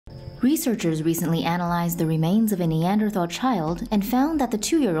Researchers recently analyzed the remains of a Neanderthal child and found that the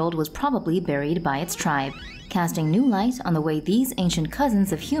 2-year-old was probably buried by its tribe, casting new light on the way these ancient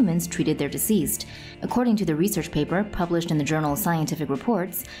cousins of humans treated their deceased. According to the research paper published in the journal Scientific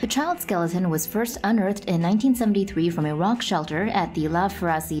Reports, the child's skeleton was first unearthed in 1973 from a rock shelter at the La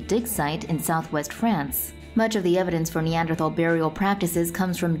Ferrassie dig site in southwest France. Much of the evidence for Neanderthal burial practices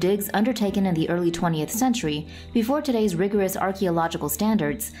comes from digs undertaken in the early 20th century, before today's rigorous archaeological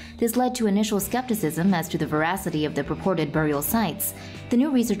standards. This led to initial skepticism as to the veracity of the purported burial sites. The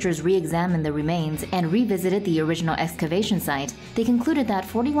new researchers re-examined the remains and revisited the original excavation site. They concluded that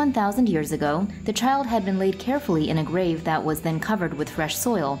 41,000 years ago, the child had been laid carefully in a grave that was then covered with fresh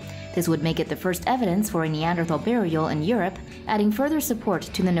soil. This would make it the first evidence for a Neanderthal burial in Europe, adding further support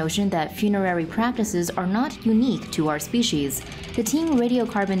to the notion that funerary practices are not unique to our species. The team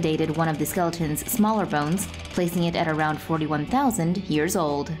radiocarbon dated one of the skeleton's smaller bones, placing it at around 41,000 years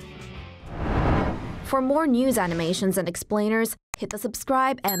old. For more news animations and explainers, hit the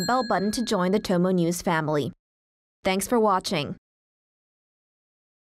subscribe and bell button to join the TomoNews family. Thanks for watching.